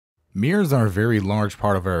Mirrors are a very large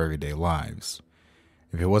part of our everyday lives.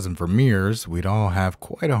 If it wasn't for mirrors, we'd all have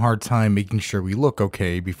quite a hard time making sure we look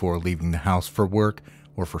okay before leaving the house for work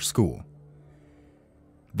or for school.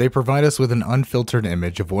 They provide us with an unfiltered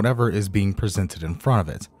image of whatever is being presented in front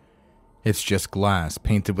of it. It's just glass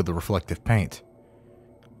painted with a reflective paint.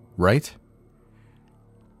 Right?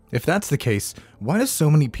 If that's the case, why do so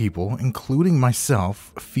many people, including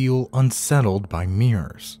myself, feel unsettled by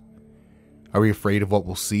mirrors? Are we afraid of what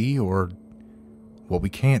we'll see or what we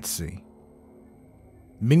can't see?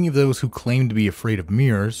 Many of those who claim to be afraid of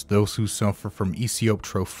mirrors, those who suffer from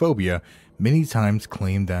esoptrophobia, many times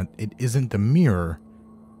claim that it isn't the mirror,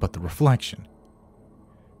 but the reflection.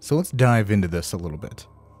 So let's dive into this a little bit.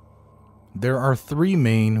 There are three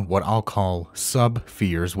main, what I'll call,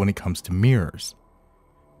 sub-fears when it comes to mirrors.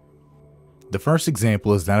 The first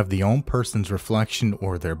example is that of the own person's reflection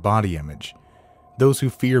or their body image. Those who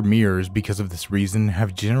fear mirrors because of this reason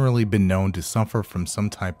have generally been known to suffer from some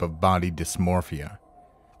type of body dysmorphia.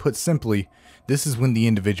 Put simply, this is when the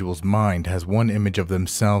individual's mind has one image of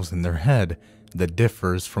themselves in their head that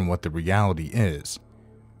differs from what the reality is.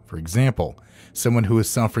 For example, someone who is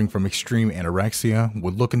suffering from extreme anorexia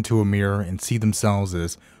would look into a mirror and see themselves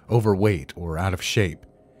as overweight or out of shape.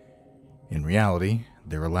 In reality,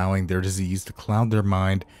 they're allowing their disease to cloud their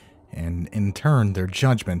mind and, in turn, their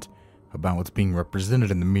judgment about what's being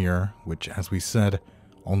represented in the mirror, which, as we said,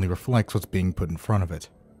 only reflects what's being put in front of it.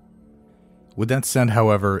 With that said,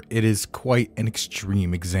 however, it is quite an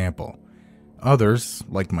extreme example. Others,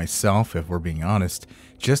 like myself, if we're being honest,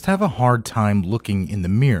 just have a hard time looking in the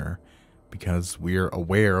mirror because we're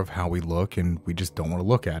aware of how we look and we just don't want to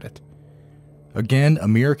look at it. Again, a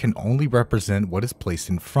mirror can only represent what is placed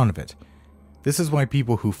in front of it. This is why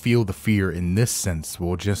people who feel the fear in this sense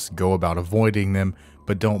will just go about avoiding them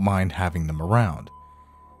but don't mind having them around.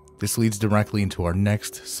 This leads directly into our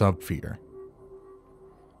next sub-fear.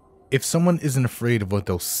 If someone isn't afraid of what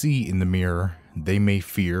they'll see in the mirror, they may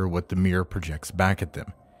fear what the mirror projects back at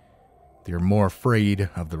them. They're more afraid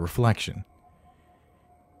of the reflection.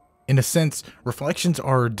 In a sense, reflections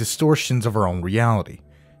are distortions of our own reality.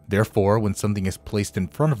 Therefore, when something is placed in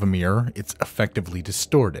front of a mirror, it's effectively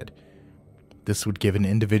distorted. This would give an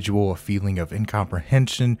individual a feeling of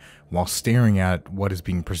incomprehension while staring at what is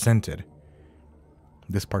being presented.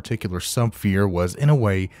 This particular sub-fear was, in a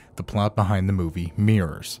way, the plot behind the movie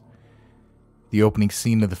Mirrors. The opening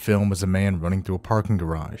scene of the film is a man running through a parking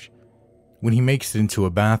garage. When he makes it into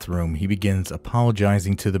a bathroom, he begins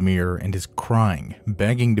apologizing to the mirror and is crying,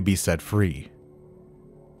 begging to be set free.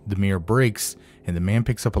 The mirror breaks, and the man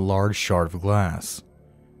picks up a large shard of glass.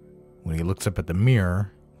 When he looks up at the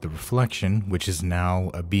mirror, the reflection, which is now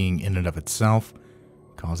a being in and of itself,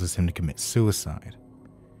 causes him to commit suicide.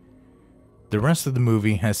 The rest of the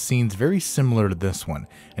movie has scenes very similar to this one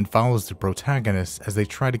and follows the protagonists as they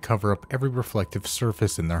try to cover up every reflective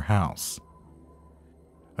surface in their house.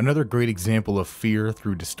 Another great example of fear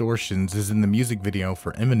through distortions is in the music video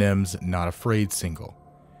for Eminem's Not Afraid single.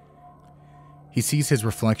 He sees his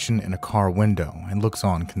reflection in a car window and looks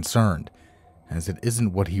on concerned, as it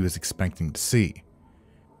isn't what he was expecting to see.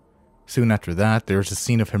 Soon after that, there's a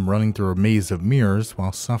scene of him running through a maze of mirrors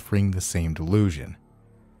while suffering the same delusion.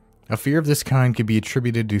 A fear of this kind could be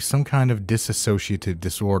attributed to some kind of dissociative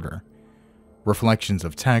disorder. Reflections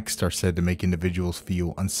of text are said to make individuals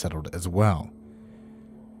feel unsettled as well.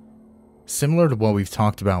 Similar to what we've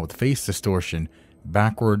talked about with face distortion,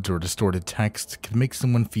 backwards or distorted text can make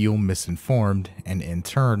someone feel misinformed and, in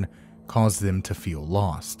turn, cause them to feel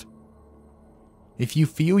lost. If you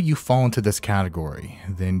feel you fall into this category,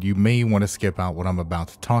 then you may want to skip out what I'm about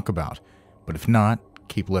to talk about, but if not,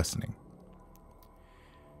 keep listening.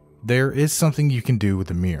 There is something you can do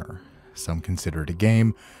with a mirror. Some consider it a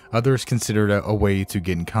game, others consider it a way to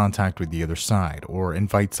get in contact with the other side or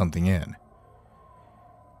invite something in.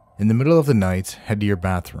 In the middle of the night, head to your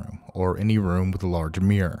bathroom or any room with a large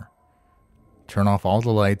mirror. Turn off all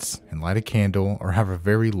the lights and light a candle or have a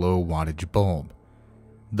very low wattage bulb.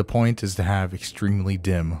 The point is to have extremely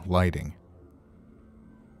dim lighting.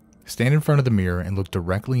 Stand in front of the mirror and look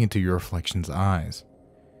directly into your reflection's eyes.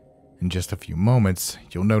 In just a few moments,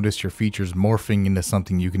 you'll notice your features morphing into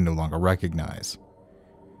something you can no longer recognize.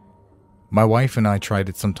 My wife and I tried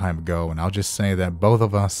it some time ago, and I'll just say that both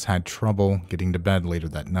of us had trouble getting to bed later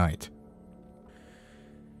that night.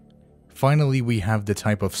 Finally, we have the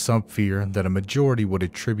type of sub-fear that a majority would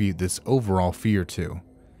attribute this overall fear to: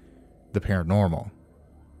 the paranormal.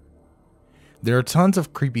 There are tons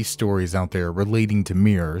of creepy stories out there relating to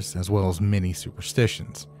mirrors, as well as many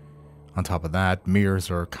superstitions. On top of that,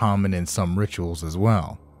 mirrors are common in some rituals as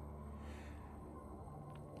well.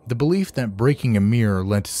 The belief that breaking a mirror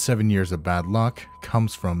led to 7 years of bad luck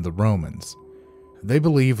comes from the Romans. They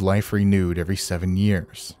believe life renewed every 7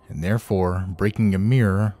 years, and therefore breaking a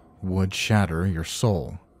mirror would shatter your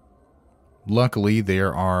soul. Luckily,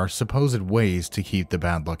 there are supposed ways to keep the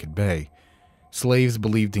bad luck at bay. Slaves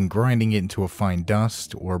believed in grinding it into a fine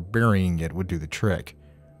dust or burying it would do the trick.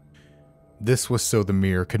 This was so the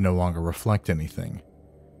mirror could no longer reflect anything.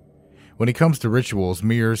 When it comes to rituals,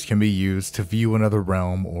 mirrors can be used to view another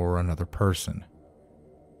realm or another person.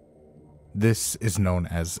 This is known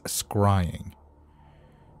as scrying.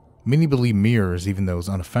 Many believe mirrors, even those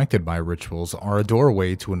unaffected by rituals, are a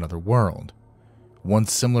doorway to another world, one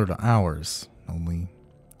similar to ours, only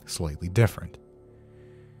slightly different.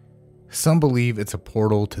 Some believe it's a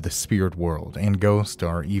portal to the spirit world, and ghosts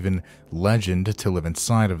are even legend to live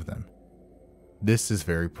inside of them. This is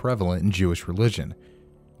very prevalent in Jewish religion.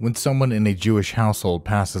 When someone in a Jewish household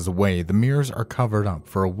passes away, the mirrors are covered up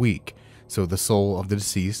for a week so the soul of the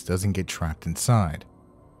deceased doesn't get trapped inside.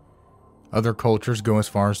 Other cultures go as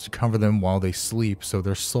far as to cover them while they sleep so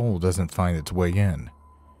their soul doesn't find its way in.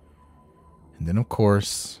 And then, of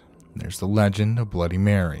course, there's the legend of Bloody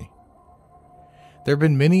Mary. There have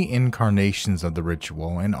been many incarnations of the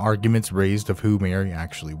ritual and arguments raised of who Mary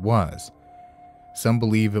actually was. Some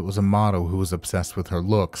believe it was a model who was obsessed with her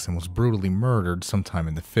looks and was brutally murdered sometime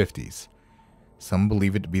in the 50s. Some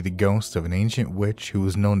believe it to be the ghost of an ancient witch who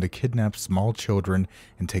was known to kidnap small children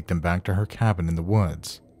and take them back to her cabin in the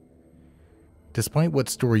woods. Despite what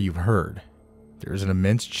story you've heard, there is an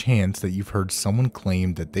immense chance that you've heard someone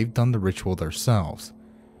claim that they've done the ritual themselves.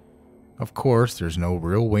 Of course, there's no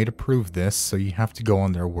real way to prove this, so you have to go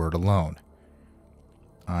on their word alone.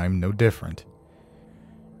 I'm no different.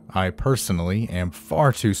 I personally am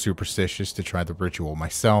far too superstitious to try the ritual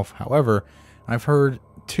myself. However, I've heard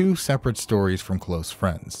 2 separate stories from close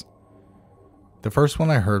friends. The first one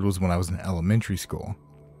I heard was when I was in elementary school.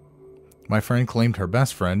 My friend claimed her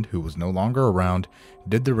best friend, who was no longer around,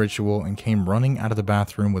 did the ritual and came running out of the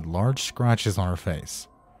bathroom with large scratches on her face.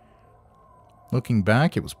 Looking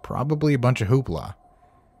back, it was probably a bunch of hoopla.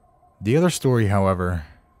 The other story, however,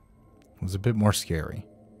 was a bit more scary.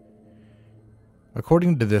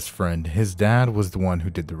 According to this friend, his dad was the one who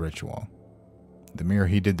did the ritual. The mirror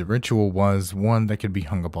he did the ritual was one that could be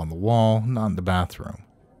hung up on the wall, not in the bathroom.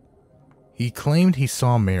 He claimed he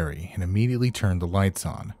saw Mary and immediately turned the lights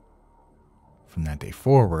on. From that day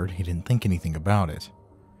forward, he didn't think anything about it.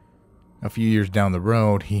 A few years down the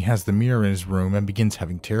road, he has the mirror in his room and begins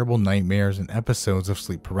having terrible nightmares and episodes of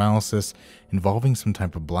sleep paralysis involving some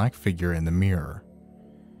type of black figure in the mirror.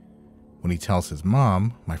 When he tells his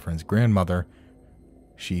mom, my friend's grandmother,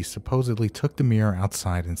 she supposedly took the mirror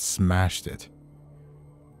outside and smashed it.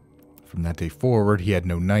 From that day forward, he had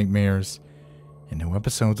no nightmares and no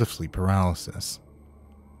episodes of sleep paralysis.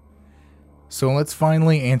 So let's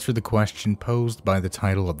finally answer the question posed by the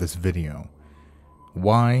title of this video.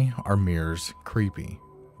 Why are mirrors creepy?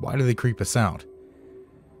 Why do they creep us out?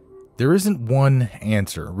 There isn't one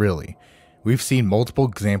answer, really. We've seen multiple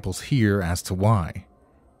examples here as to why.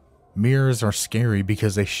 Mirrors are scary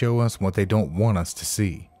because they show us what they don't want us to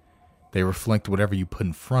see. They reflect whatever you put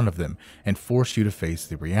in front of them and force you to face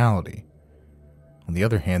the reality. On the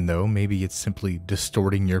other hand, though, maybe it's simply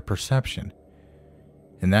distorting your perception.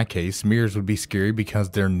 In that case, mirrors would be scary because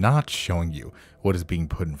they're not showing you what is being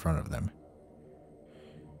put in front of them.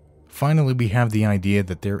 Finally, we have the idea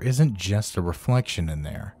that there isn't just a reflection in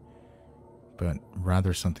there, but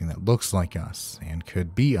rather something that looks like us and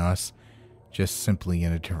could be us, just simply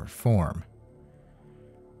in a different form.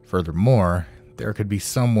 Furthermore, there could be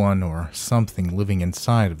someone or something living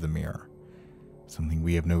inside of the mirror, something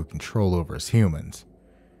we have no control over as humans,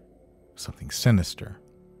 something sinister.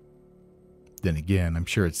 Then again, I'm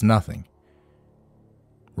sure it's nothing,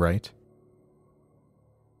 right?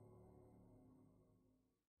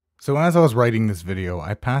 So as I was writing this video,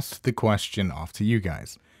 I passed the question off to you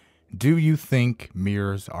guys. Do you think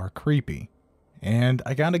mirrors are creepy? And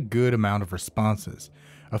I got a good amount of responses.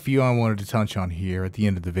 A few I wanted to touch on here at the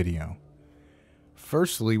end of the video.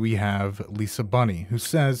 Firstly, we have Lisa Bunny, who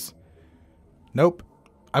says, "Nope,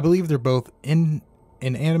 I believe they're both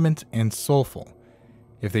inanimate and soulful.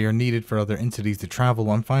 If they are needed for other entities to travel,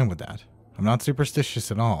 I'm fine with that. I'm not superstitious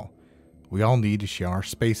at all. We all need to share our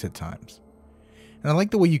space at times." And I like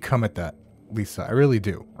the way you come at that, Lisa. I really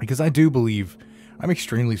do. Because I do believe I'm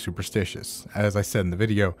extremely superstitious, as I said in the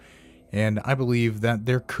video. And I believe that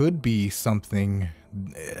there could be something.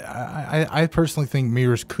 I personally think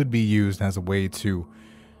mirrors could be used as a way to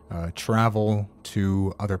travel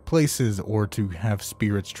to other places or to have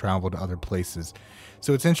spirits travel to other places.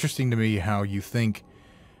 So it's interesting to me how you think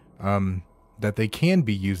that they can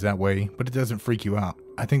be used that way, but it doesn't freak you out.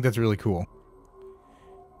 I think that's really cool.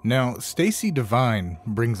 Now, Stacy Devine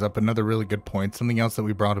brings up another really good point, something else that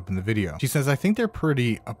we brought up in the video. She says, I think they're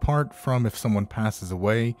pretty, apart from if someone passes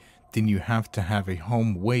away, then you have to have a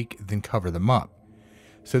home wake, then cover them up.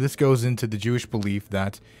 So this goes into the Jewish belief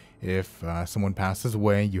that if someone passes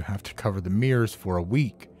away, you have to cover the mirrors for a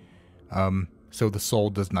week, so the soul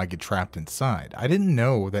does not get trapped inside. I didn't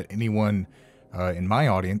know that anyone in my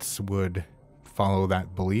audience would follow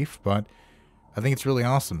that belief, but I think it's really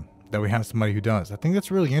awesome that we have somebody who does. I think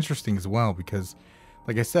that's really interesting as well because,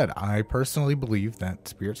 like I said, I personally believe that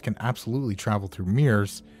spirits can absolutely travel through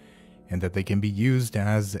mirrors and that they can be used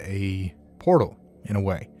as a portal in a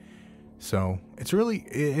way. So it's a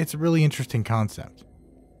really interesting concept.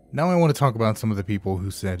 Now I want to talk about some of the people who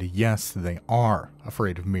said yes, they are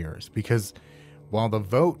afraid of mirrors, because while the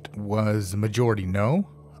vote was majority no,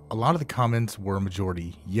 a lot of the comments were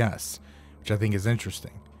majority yes, which I think is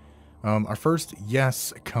interesting. Our first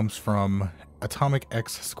yes comes from Atomic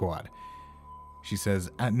X Squad. She says,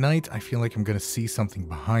 at night, I feel like I'm going to see something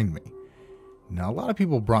behind me. Now, a lot of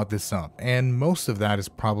people brought this up, and most of that is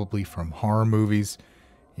probably from horror movies.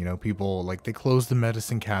 You know, people, like, they close the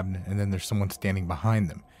medicine cabinet, and then there's someone standing behind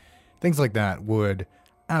them. Things like that would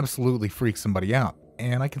absolutely freak somebody out,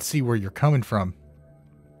 and I can see where you're coming from.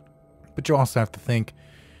 But you also have to think,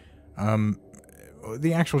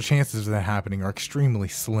 the actual chances of that happening are extremely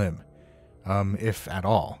slim. If at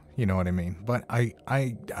all, you know what I mean? But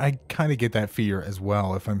I kind of get that fear as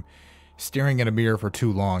well. If I'm staring at a mirror for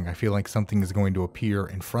too long, I feel like something is going to appear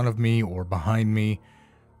in front of me or behind me.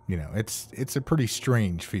 You know, it's a pretty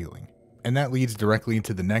strange feeling. And that leads directly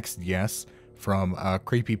into the next yes from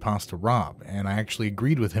Creepypasta Rob. And I actually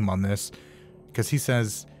agreed with him on this because he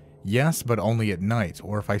says, yes, but only at night,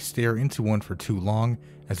 or if I stare into one for too long,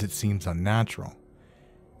 as it seems unnatural.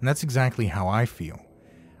 And that's exactly how I feel.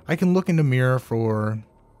 I can look in the mirror for,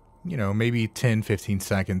 you know, maybe 10, 15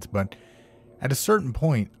 seconds, but at a certain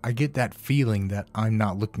point, I get that feeling that I'm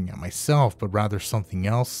not looking at myself, but rather something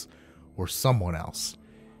else or someone else.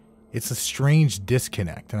 It's a strange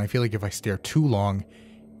disconnect, and I feel like if I stare too long,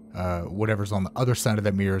 whatever's on the other side of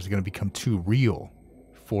that mirror is going to become too real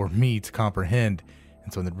for me to comprehend,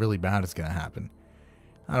 and something really bad is going to happen.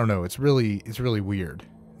 I don't know, it's really weird.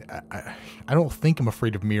 I don't think I'm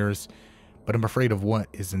afraid of mirrors, but I'm afraid of what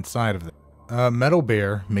is inside of them. Metal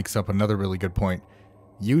Bear makes up another really good point.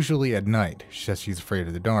 Usually at night, she says she's afraid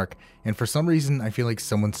of the dark, and for some reason I feel like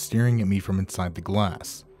someone's staring at me from inside the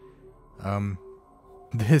glass.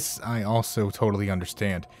 This I also totally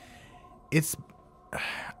understand.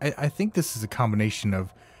 I think this is a combination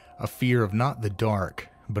of a fear of not the dark,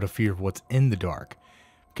 but a fear of what's in the dark.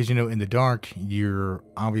 Because, you know, in the dark, you're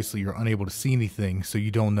unable to see anything, so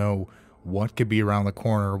you don't know what could be around the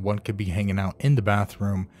corner, what could be hanging out in the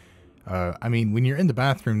bathroom. I mean, when you're in the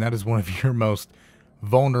bathroom, that is one of your most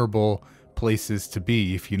vulnerable places to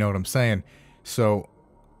be, if you know what I'm saying. So,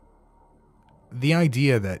 the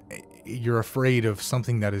idea that you're afraid of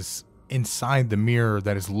something that is inside the mirror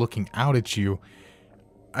that is looking out at you,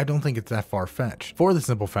 I don't think it's that far-fetched. For the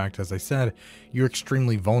simple fact, as I said, you're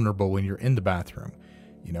extremely vulnerable when you're in the bathroom.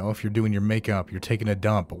 You know, if you're doing your makeup, you're taking a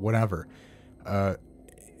dump, whatever,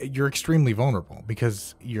 you're extremely vulnerable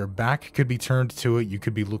because your back could be turned to it. You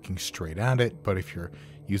could be looking straight at it, but if you're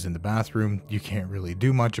using the bathroom, you can't really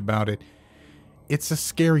do much about it. It's a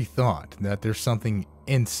scary thought that there's something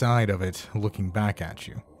inside of it looking back at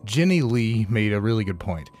you. Jenny Lee made a really good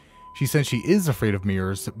point. She said she is afraid of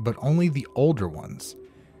mirrors, but only the older ones.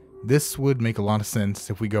 This would make a lot of sense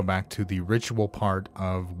if we go back to the ritual part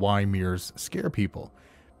of why mirrors scare people.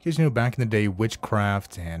 Because, you know, back in the day,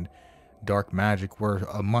 witchcraft and dark magic were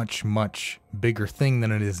a much, much bigger thing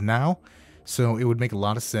than it is now. So it would make a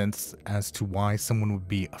lot of sense as to why someone would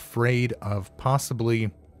be afraid of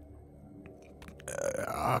possibly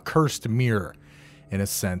a cursed mirror, in a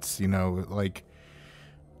sense. You know, like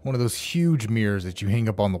one of those huge mirrors that you hang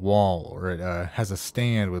up on the wall, or it has a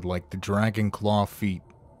stand with like the dragon claw feet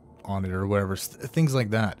on it or whatever, things like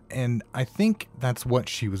that. And I think that's what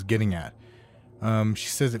she was getting at. She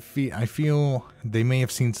says, I feel they may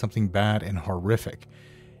have seen something bad and horrific.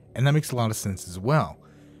 And that makes a lot of sense as well.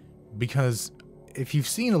 Because if you've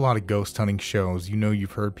seen a lot of ghost hunting shows, you know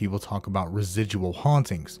you've heard people talk about residual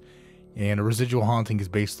hauntings. And a residual haunting is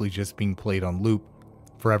basically just being played on loop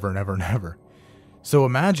forever and ever and ever. So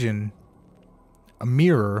imagine a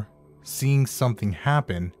mirror seeing something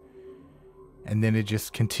happen, and then it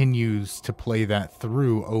just continues to play that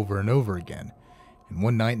through over and over again. And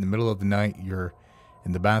one night, in the middle of the night, you're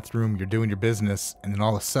in the bathroom, you're doing your business, and then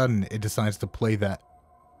all of a sudden, it decides to play that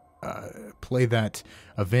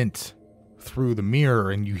event through the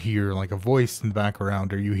mirror and you hear like a voice in the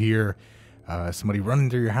background, or you hear somebody running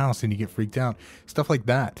through your house and you get freaked out. Stuff like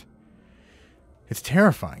that. It's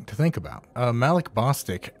terrifying to think about. Malik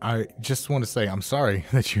Bostic, I just want to say I'm sorry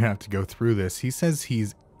that you have to go through this. He says he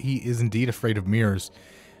is indeed afraid of mirrors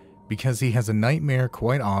because he has a nightmare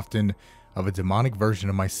quite often of a demonic version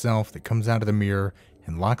of myself that comes out of the mirror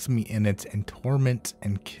and locks me in it and torment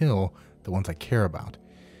and kill the ones I care about.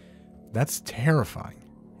 That's terrifying.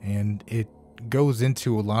 And it goes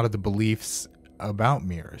into a lot of the beliefs about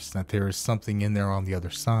mirrors, that there is something in there on the other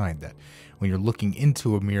side, that when you're looking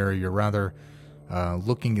into a mirror, you're rather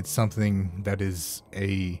looking at something that is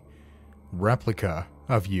a replica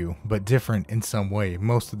of you, but different in some way,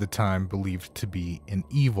 most of the time believed to be an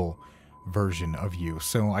evil version of you.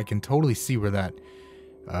 So I can totally see where that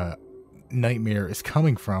nightmare is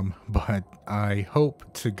coming from, but I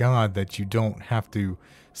hope to God that you don't have to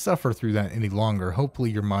suffer through that any longer.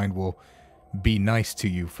 Hopefully your mind will be nice to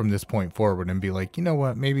you from this point forward and be like, you know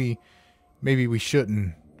what, maybe we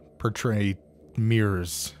shouldn't portray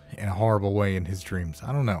mirrors in a horrible way in his dreams.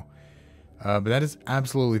 I don't know. But that is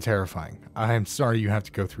absolutely terrifying. I am sorry you have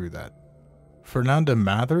to go through that. Fernanda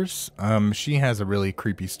Mathers, she has a really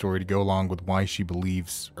creepy story to go along with why she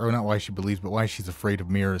believes, or not why she believes, but why she's afraid of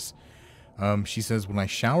mirrors. She says, when I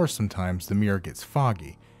shower sometimes, the mirror gets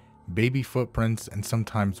foggy. Baby footprints and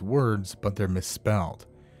sometimes words, but they're misspelled.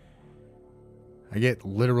 I get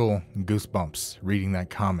literal goosebumps reading that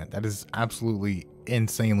comment. That is absolutely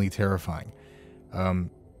insanely terrifying.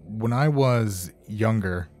 When I was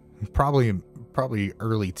younger, probably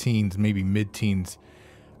early teens, maybe mid-teens,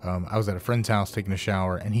 I was at a friend's house taking a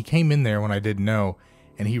shower, and he came in there when I didn't know,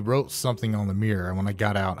 and he wrote something on the mirror, and when I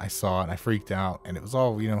got out, I saw it, and I freaked out, and it was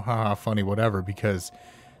all, haha, funny, whatever, because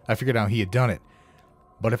I figured out he had done it.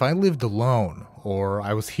 But if I lived alone, or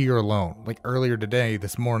I was here alone, like earlier today,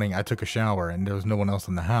 this morning, I took a shower, and there was no one else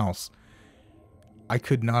in the house, I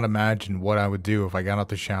could not imagine what I would do if I got out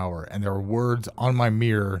the shower, and there were words on my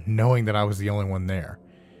mirror, knowing that I was the only one there.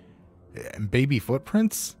 And baby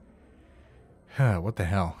footprints? What the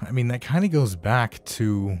hell? I mean, that kind of goes back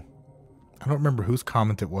to, I don't remember whose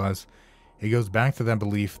comment it was. It goes back to that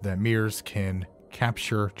belief that mirrors can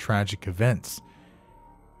capture tragic events.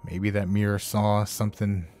 Maybe that mirror saw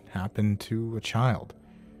something happen to a child,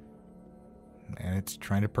 and it's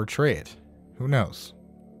trying to portray it. Who knows?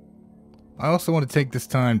 I also want to take this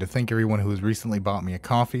time to thank everyone who has recently bought me a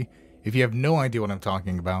coffee. If you have no idea what I'm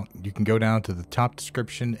talking about, you can go down to the top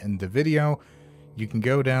description in the video. You can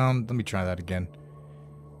go down, let me try that again.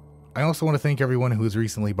 I also want to thank everyone who has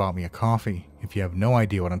recently bought me a coffee. If you have no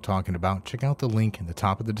idea what I'm talking about, check out the link in the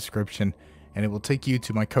top of the description, and it will take you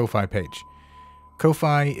to my Ko-Fi page.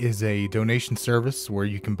 Ko-Fi is a donation service where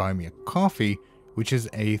you can buy me a coffee, which is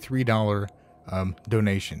a $3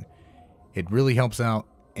 donation. It really helps out,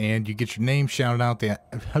 and you get your name shouted out. It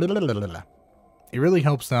really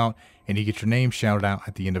helps out, and you get your name shouted out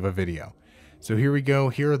at the end of a video. So here we go.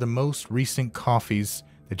 Here are the most recent coffees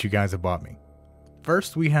that you guys have bought me.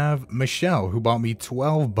 First, we have Michelle, who bought me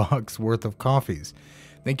 $12 worth of coffees.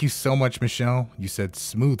 Thank you so much, Michelle. You said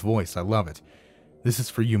smooth voice. I love it. This is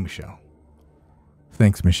for you, Michelle.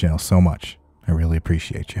 Thanks, Michelle, so much. I really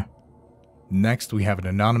appreciate you. Next, we have an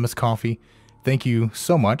anonymous coffee. Thank you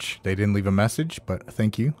so much. They didn't leave a message, but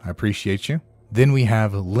thank you. I appreciate you. Then we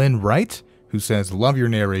have Lynn Wright, who says, love your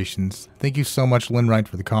narrations. Thank you so much, Lynn Wright,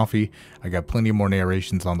 for the coffee. I got plenty more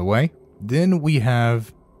narrations on the way. Then we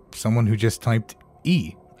have someone who just typed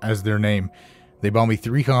E as their name. They bought me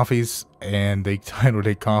 3 coffees, and they titled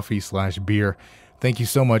it coffee/beer. Thank you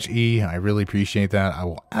so much, E. I really appreciate that. I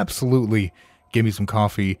will absolutely give me some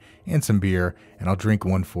coffee and some beer, and I'll drink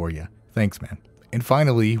one for you. Thanks, man. And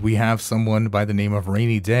finally, we have someone by the name of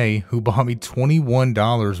Rainy Day who bought me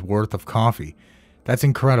 $21 worth of coffee. That's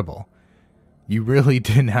incredible. You really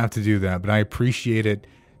didn't have to do that, but I appreciate it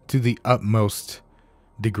to the utmost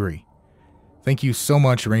degree. Thank you so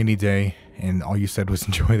much, Rainy Day, and all you said was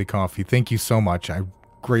enjoy the coffee. Thank you so much. I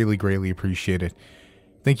greatly, greatly appreciate it.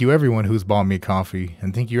 Thank you everyone who's bought me a coffee,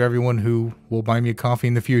 and thank you everyone who will buy me a coffee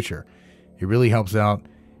in the future. It really helps out,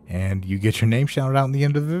 and you get your name shouted out in the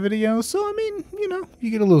end of the video, so I mean, you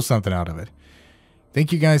get a little something out of it.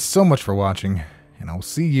 Thank you guys so much for watching, and I'll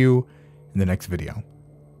see you in the next video.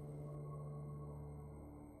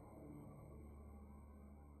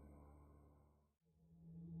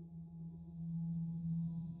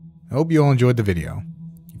 I hope you all enjoyed the video.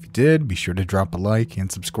 If you did, be sure to drop a like and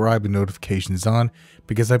subscribe with notifications on,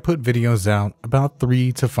 because I put videos out about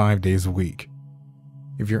 3 to 5 days a week.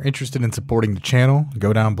 If you're interested in supporting the channel,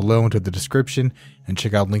 go down below into the description and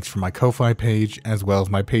check out links for my Ko-Fi page as well as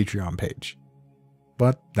my Patreon page.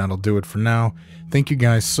 But that'll do it for now. Thank you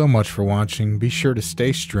guys so much for watching. Be sure to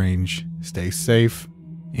stay strange, stay safe,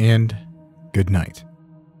 and good night.